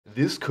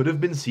This could have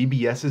been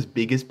CBS's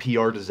biggest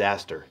PR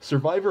disaster.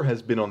 Survivor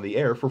has been on the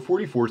air for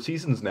 44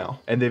 seasons now,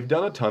 and they've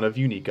done a ton of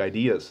unique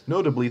ideas,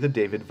 notably the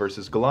David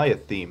versus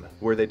Goliath theme,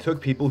 where they took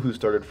people who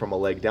started from a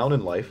leg down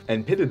in life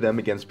and pitted them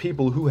against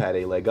people who had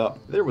a leg up.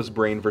 There was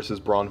Brain versus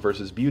Brawn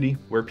versus Beauty,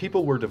 where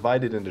people were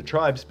divided into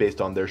tribes based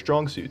on their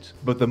strong suits.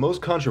 But the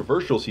most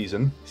controversial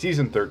season,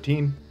 Season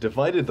 13,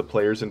 divided the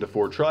players into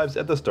 4 tribes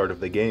at the start of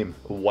the game: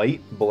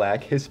 White,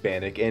 Black,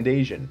 Hispanic, and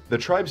Asian. The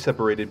tribes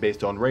separated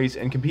based on race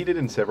and competed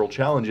in several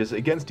challenges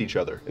against each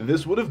other.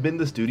 This would have been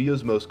the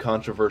studio's most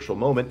controversial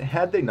moment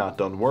had they not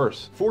done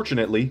worse.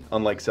 Fortunately,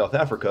 unlike South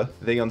Africa,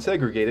 they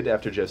unsegregated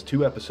after just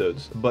 2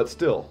 episodes. But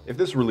still, if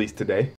this released today,